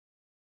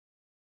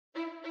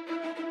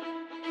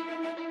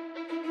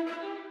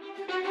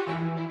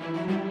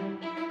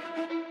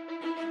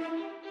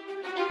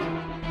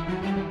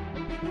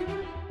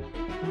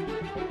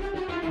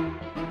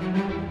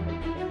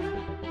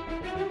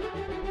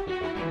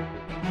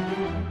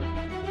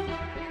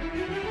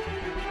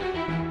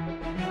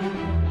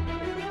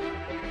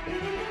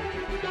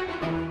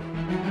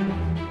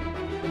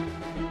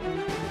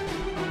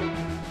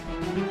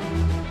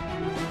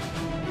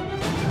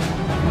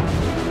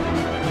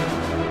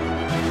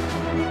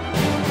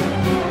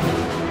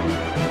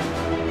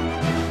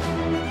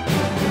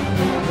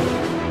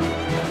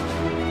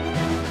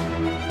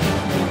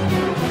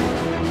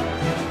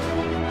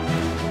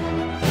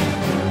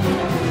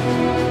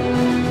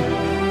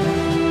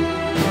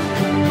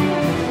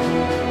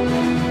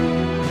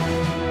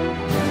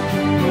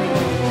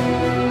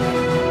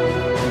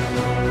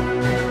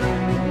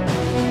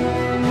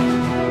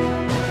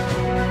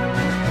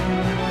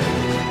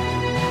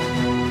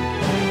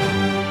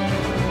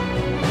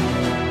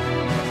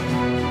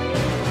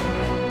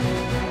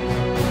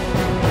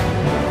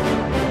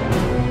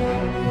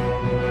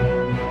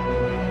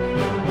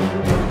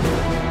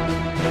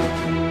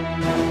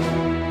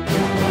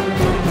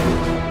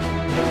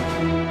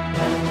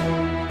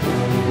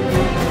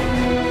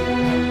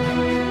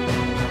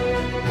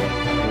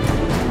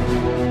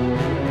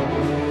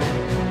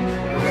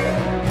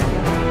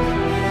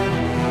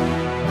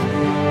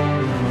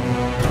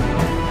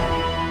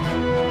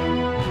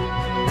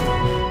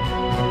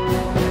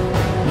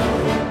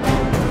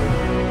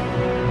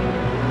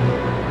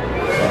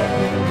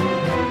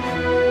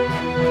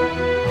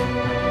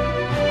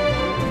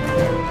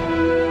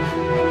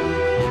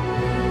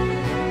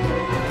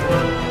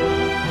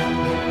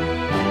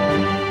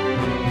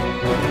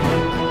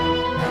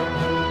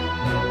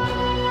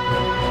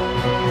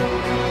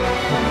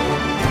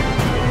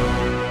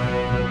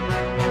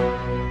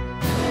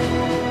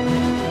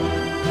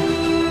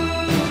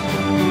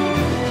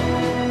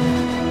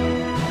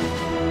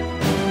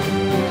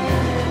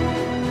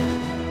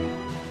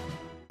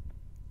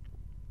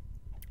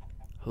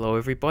Hello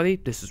everybody,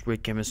 this is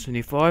Redgamer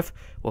 25.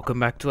 Welcome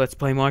back to Let's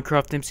Play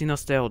Minecraft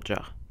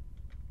Mcnostalgia.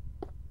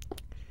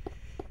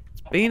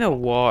 It's been a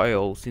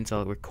while since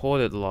I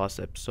recorded the last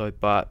episode,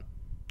 but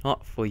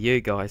not for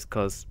you guys,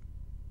 because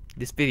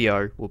this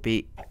video will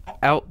be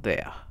out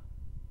there.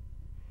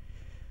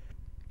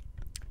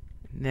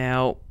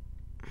 Now,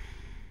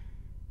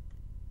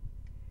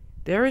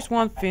 there is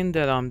one thing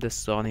that I'm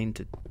deciding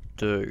to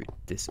do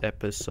this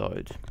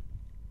episode.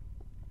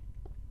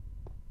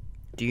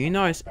 Do you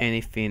notice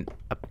anything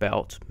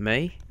about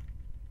me?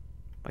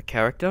 My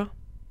character?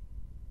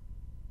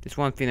 There's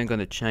one thing I'm going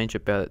to change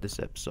about it this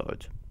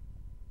episode.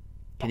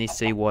 Can you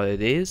see what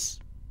it is?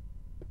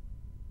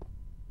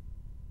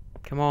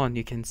 Come on,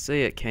 you can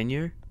see it, can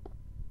you?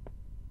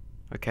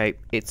 Okay,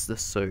 it's the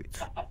suit.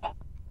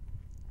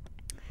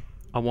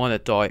 I want to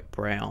dye it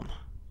brown.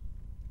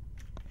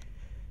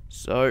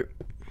 So,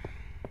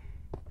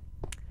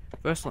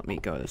 first let me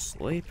go to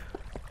sleep.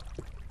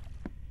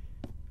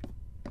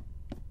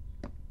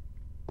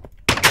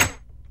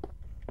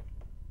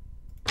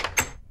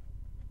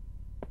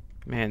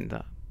 Man,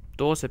 the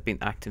doors have been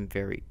acting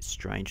very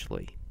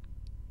strangely.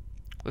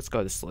 Let's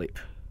go to sleep.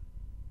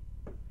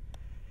 At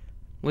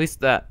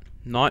least that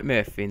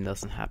nightmare thing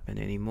doesn't happen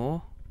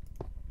anymore.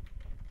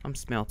 I'm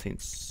smelting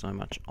so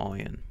much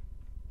iron.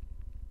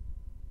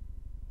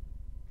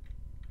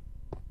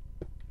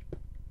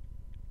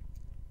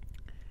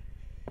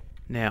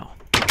 Now,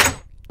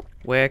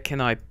 where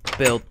can I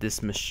build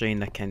this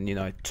machine that can,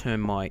 turn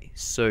my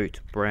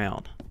suit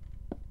brown?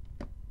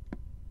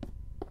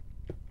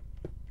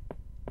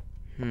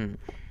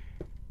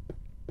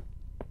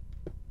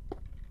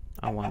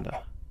 I wonder.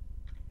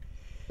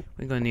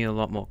 We're gonna need a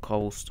lot more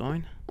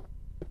cobblestone.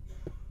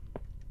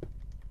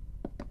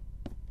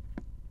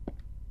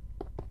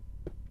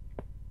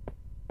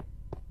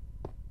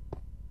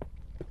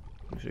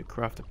 We should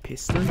craft a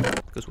piston,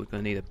 because we're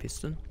gonna need a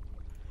piston.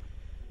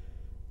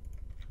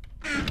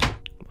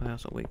 What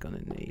else are we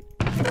gonna need?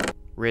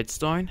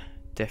 Redstone.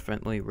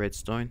 Definitely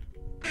redstone.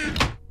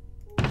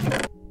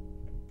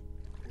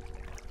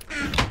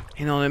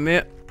 Hang on a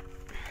minute.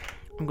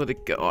 I'm gonna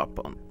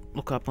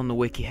look up on the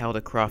wiki how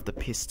to craft a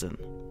piston.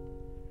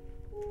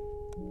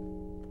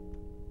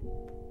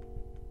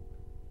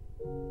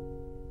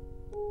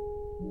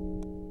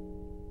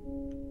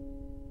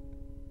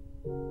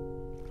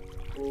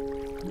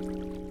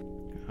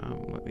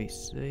 Let me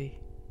see.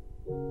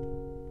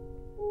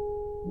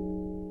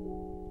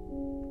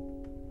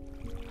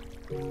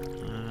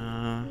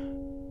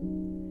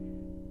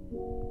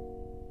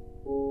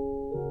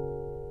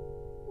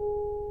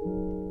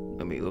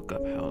 Let me look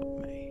up how to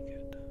make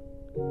it.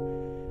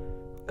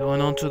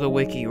 Going on to the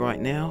wiki right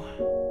now.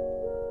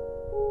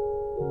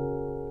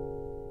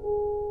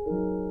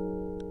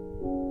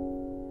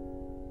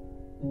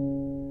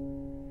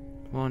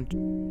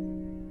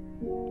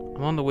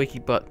 I'm on the wiki,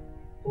 but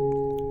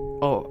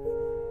oh,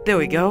 there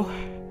we go.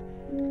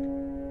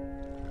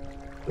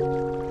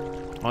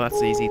 Oh,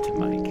 that's easy to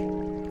make.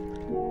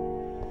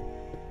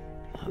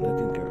 I'm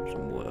gonna grab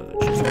some water.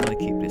 Just want to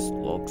keep this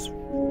logs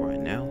right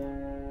now.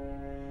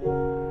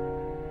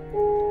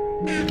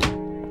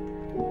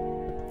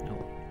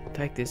 I'll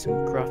take this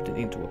and craft it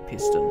into a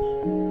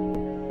piston.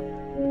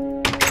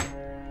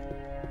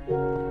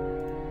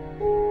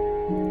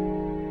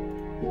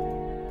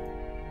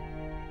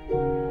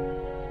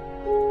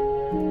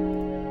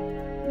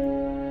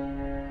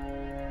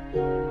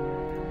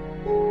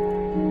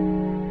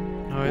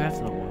 No, that's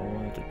not what I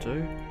wanted to do.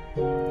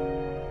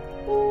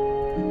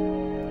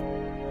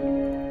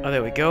 Oh,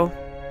 there we go.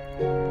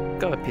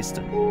 Got a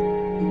piston.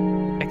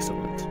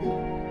 Excellent.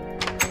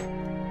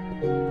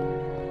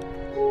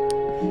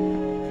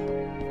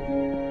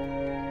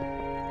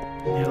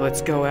 Now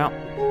let's go out.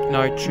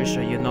 No,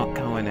 Trisha, you're not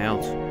going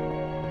out.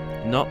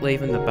 You're not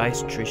leaving the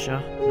base,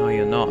 Trisha. No,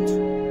 you're not.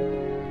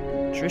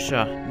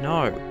 Trisha,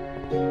 no.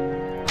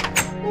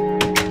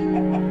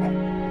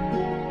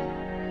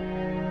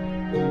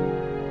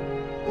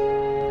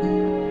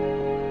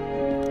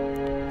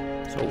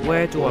 So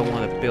where do I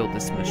want to build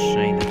this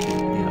machine that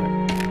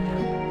can,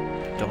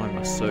 dye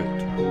my suit?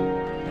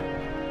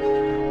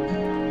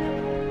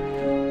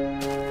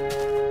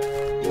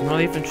 I'm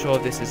not even sure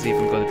this is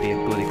even going to be a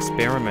good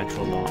experiment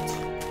or not.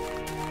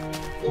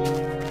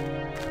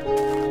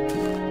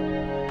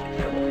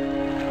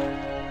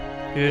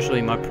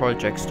 Usually my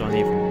projects don't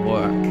even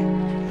work.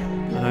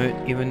 I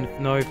don't even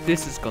know if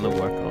this is going to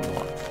work or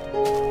not.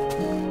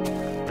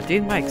 I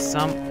did make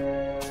some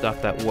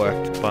stuff that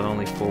worked, but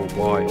only for a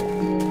while.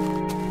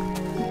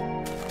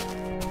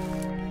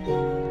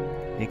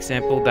 An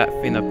example, that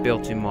thing I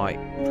built in my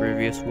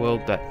previous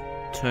world that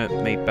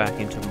turned me back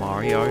into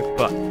Mario,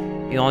 but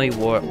it only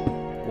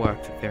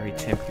worked very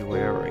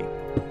temporary.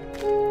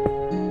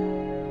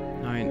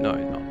 No,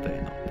 not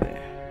there, not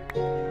there.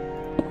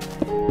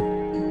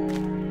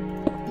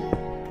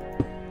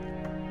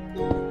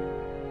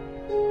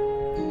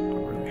 I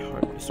really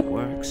hope this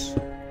works.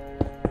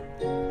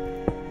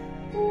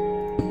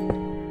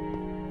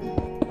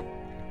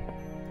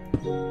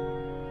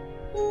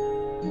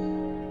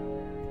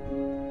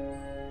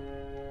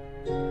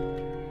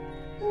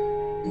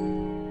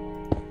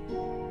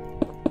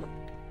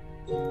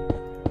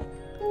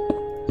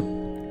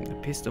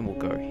 piston will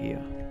go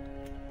here.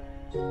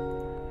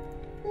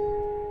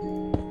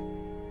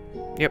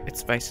 Yep,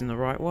 it's facing the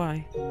right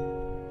way.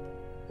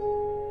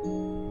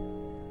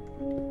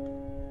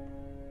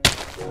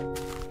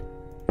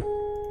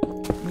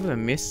 I'm gonna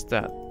miss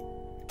that.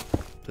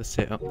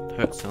 The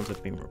hurt sounds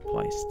have been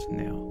replaced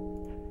now.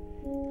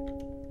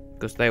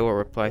 Because they were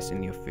replaced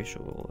in the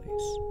official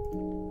release.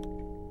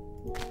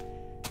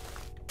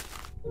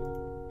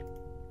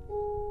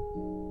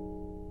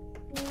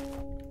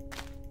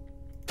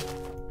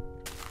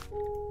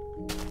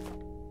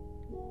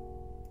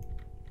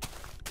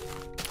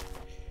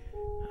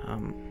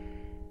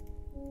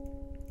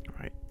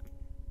 Right.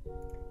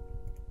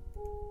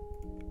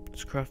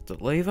 Let's craft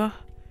the lever.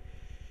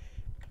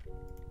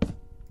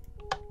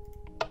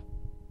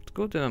 It's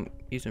good that I'm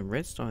using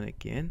redstone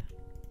again.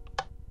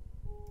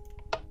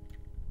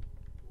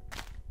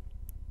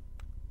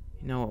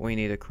 You know what we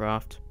need to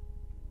craft?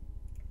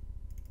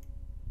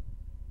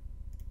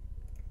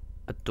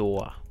 A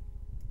door.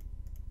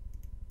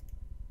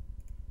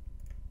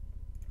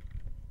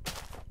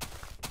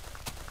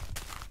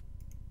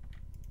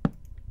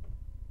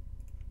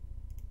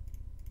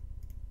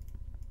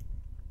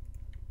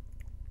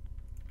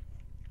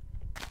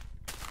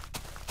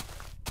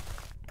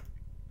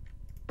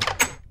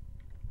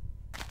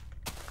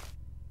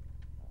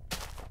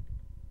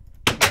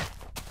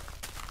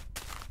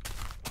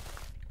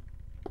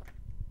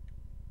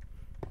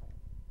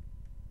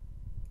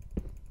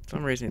 For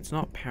some reason it's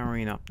not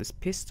powering up this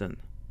piston.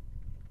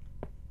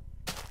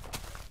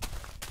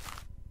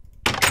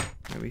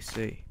 Let me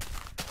see.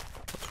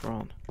 What's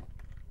wrong?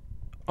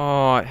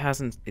 Oh,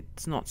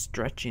 it's not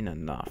stretching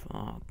enough.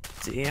 Oh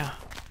dear.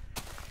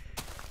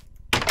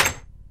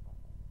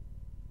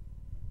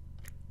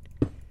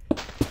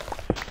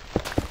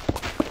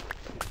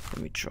 Let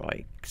me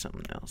try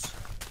something else.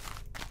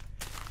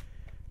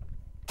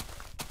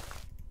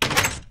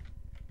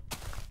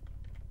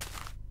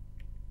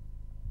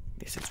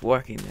 Yes, it's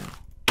working now.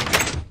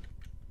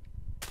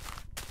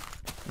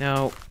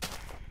 Now,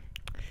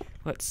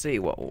 let's see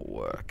what will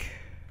work.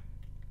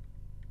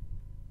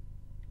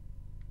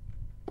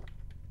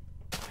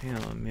 Hang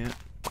on a minute.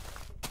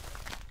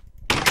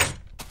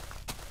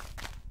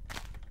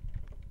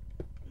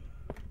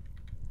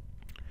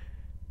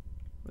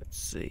 Let's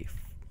see.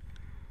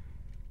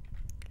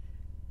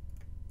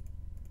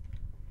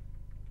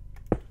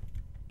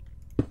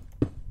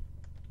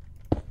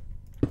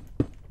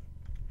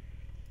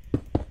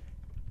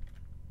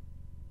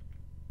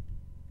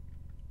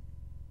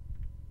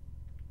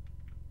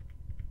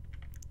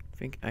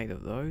 I think 8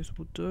 of those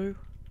will do.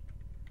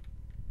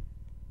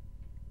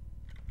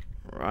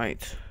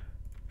 Right.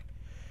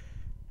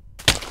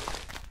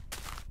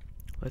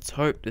 Let's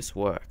hope this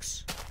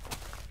works.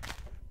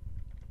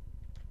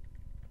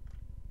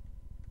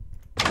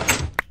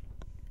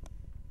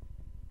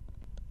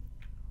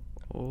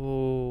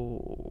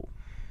 Oh.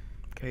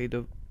 Okay,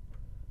 the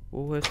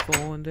wall has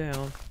fallen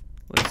down.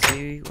 Let's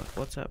see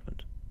what's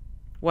happened.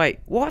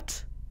 Wait,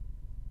 what?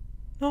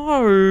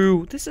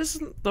 No, this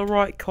isn't the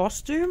right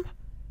costume.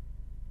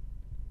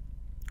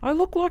 I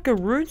look like a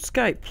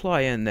RuneScape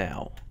player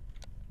now.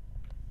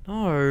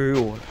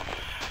 No.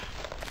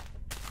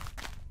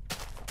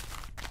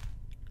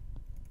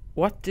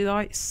 What did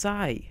I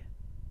say?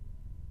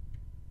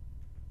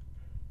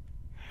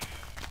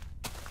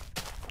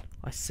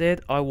 I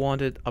said I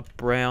wanted a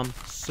brown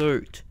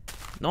suit,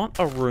 not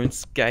a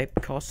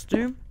RuneScape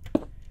costume.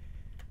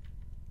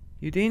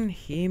 You didn't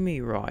hear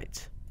me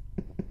right.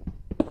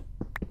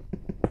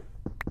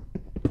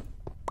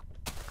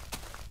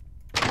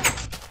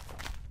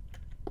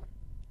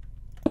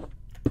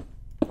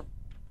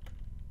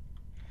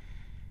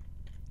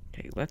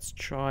 Okay, let's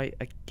try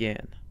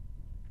again.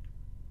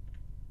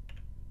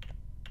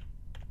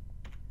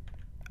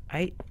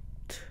 8.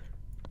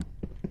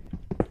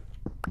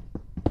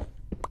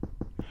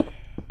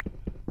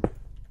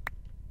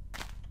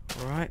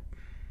 Right.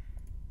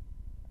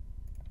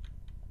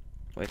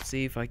 Let's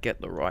see if I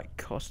get the right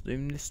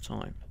costume this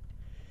time.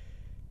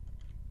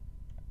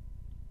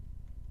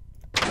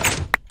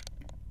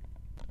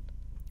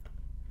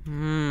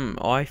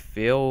 I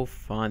feel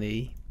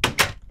funny.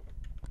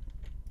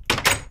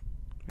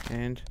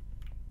 And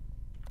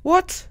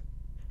what?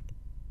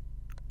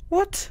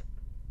 What?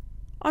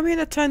 I'm in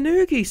a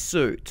tanuki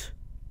suit.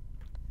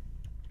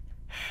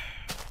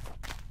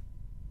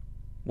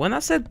 When I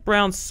said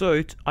brown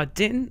suit, I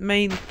didn't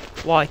mean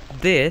like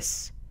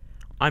this.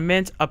 I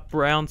meant a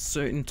brown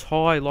suit and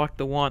tie like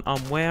the one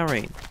I'm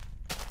wearing.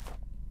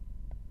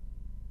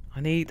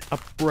 I need a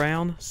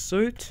brown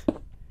suit.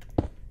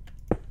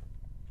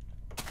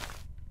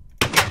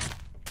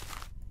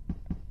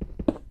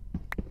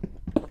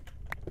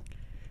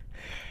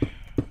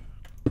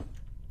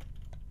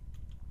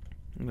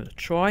 I'm gonna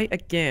try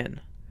again.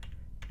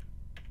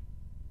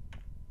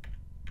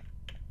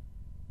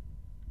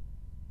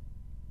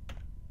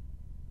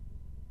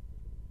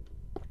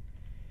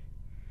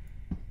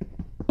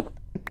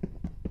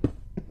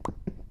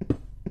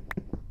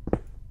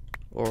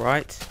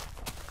 Alright.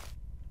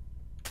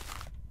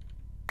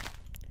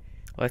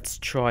 Let's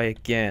try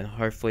again.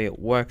 Hopefully it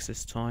works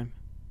this time.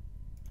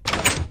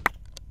 I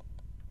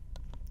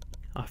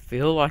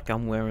feel like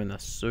I'm wearing a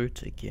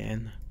suit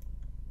again.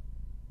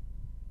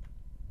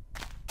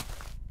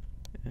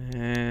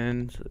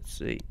 And let's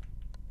see.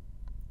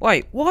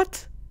 Wait,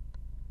 what?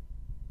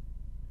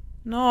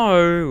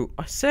 No,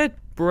 I said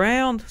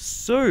brown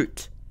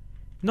suit,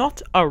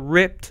 not a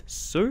ripped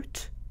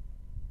suit.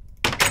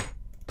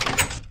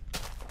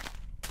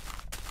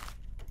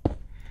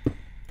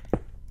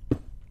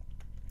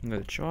 I'm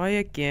gonna try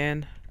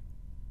again.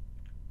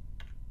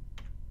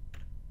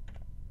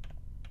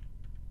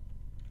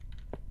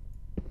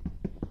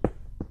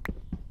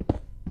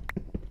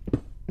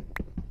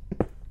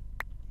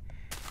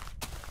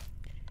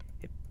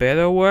 It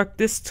better work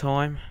this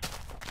time.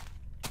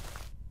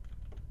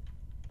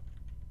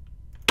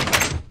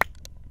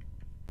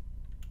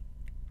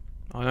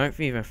 I don't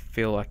even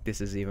feel like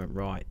this is even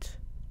right.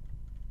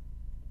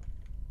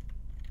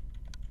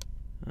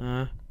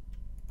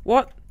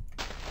 What?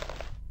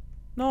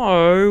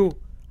 No,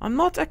 I'm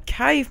not a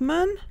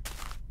caveman.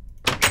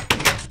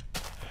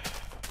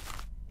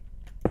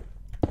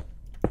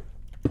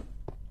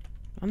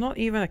 I'm not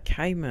even a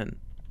caveman.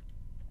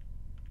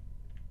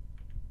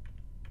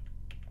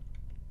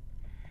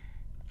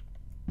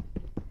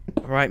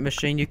 Alright,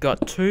 machine, you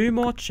got 2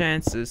 more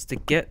chances to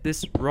get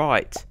this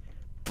right.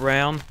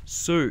 Brown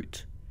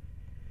suit.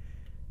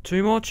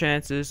 2 more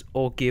chances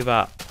or give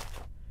up.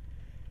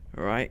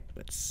 Alright,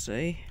 let's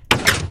see.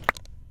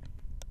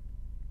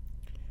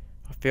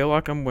 I feel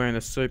like I'm wearing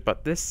a suit,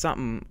 but there's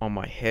something on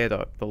my head,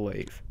 I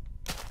believe.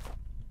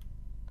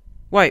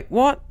 Wait,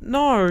 what?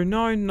 No,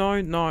 no, no,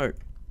 no.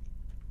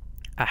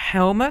 A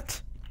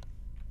helmet?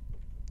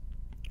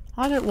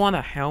 I don't want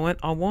a helmet,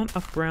 I want a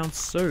brown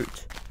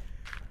suit.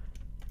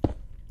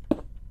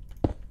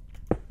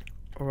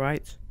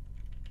 Alright.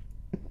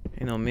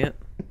 Hang on a minute.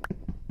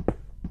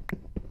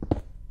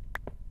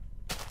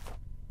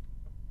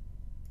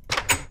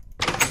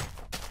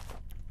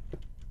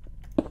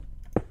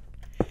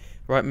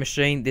 Right,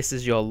 machine, this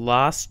is your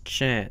last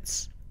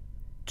chance.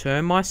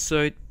 Turn my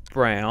suit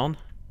brown.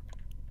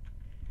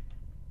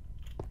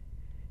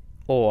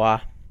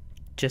 Or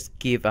just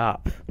give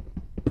up.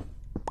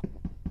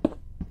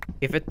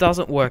 If it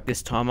doesn't work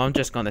this time, I'm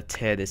just gonna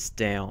tear this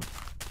down.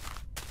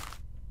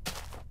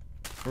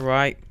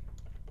 Right.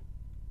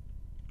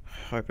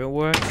 Hope it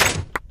works.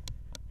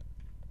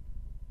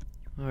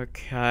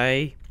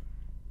 Okay.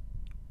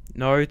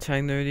 No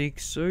Tangnutic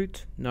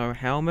suit. No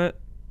helmet.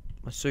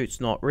 My suit's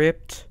not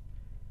ripped.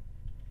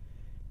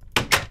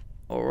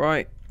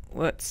 Alright.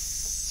 Let's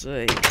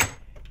see.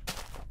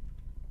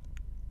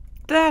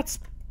 That's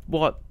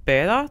what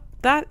better.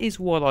 That is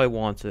what I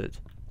wanted.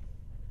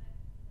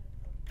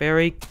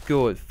 Very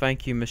good.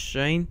 Thank you,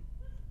 machine.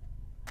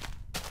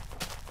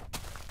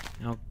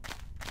 Now,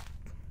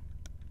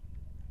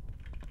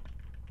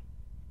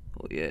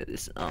 oh yeah,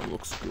 this arm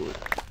looks good.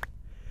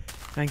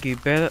 Thank you,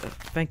 better.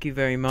 Thank you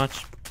very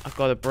much. I've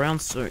got a brown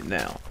suit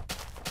now.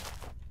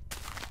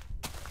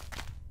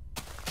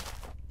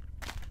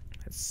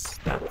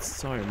 That's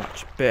so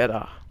much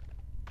better.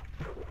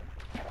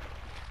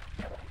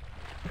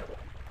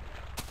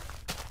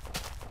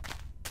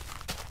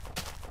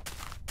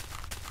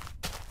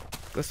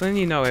 Because then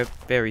you know it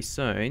very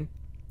soon,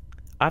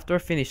 after I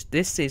finish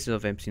this season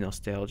of MC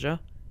Nostalgia,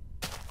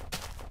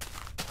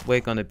 we're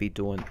gonna be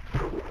doing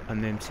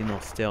an MC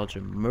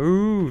Nostalgia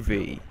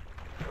movie.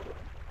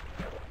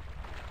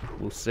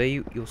 We'll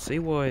see. You'll see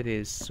what it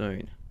is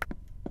soon.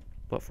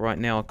 But for right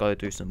now, I've got to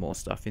do some more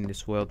stuff in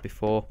this world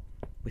before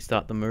we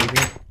start the movie.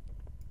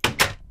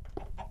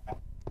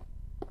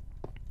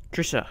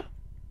 Trisha,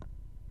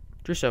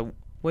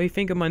 what do you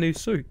think of my new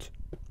suit?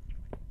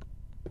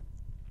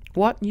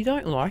 What? You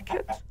don't like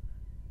it?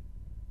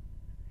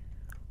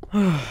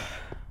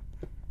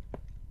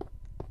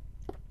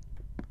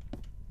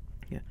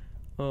 Yeah.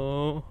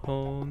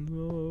 Oh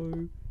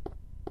no.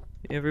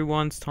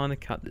 Everyone's trying to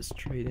cut this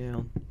tree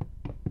down.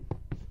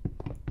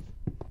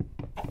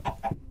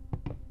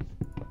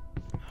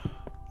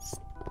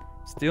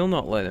 Still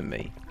not letting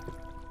me.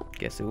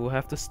 Guess it will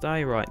have to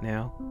stay right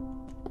now.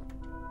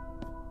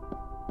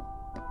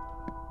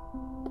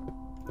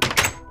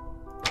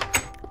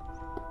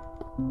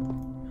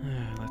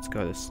 Let's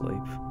go to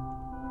sleep.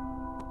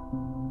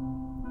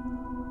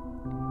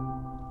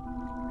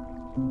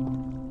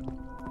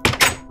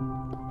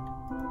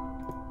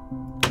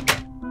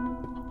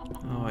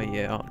 Oh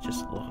yeah, I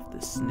just love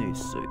this new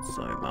suit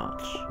so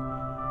much.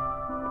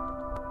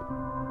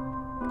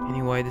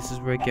 Anyway, this is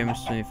Redgamer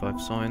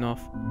 25 sign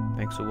off.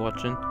 Thanks for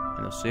watching,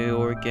 and I'll see you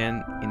all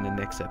again in the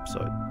next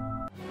episode.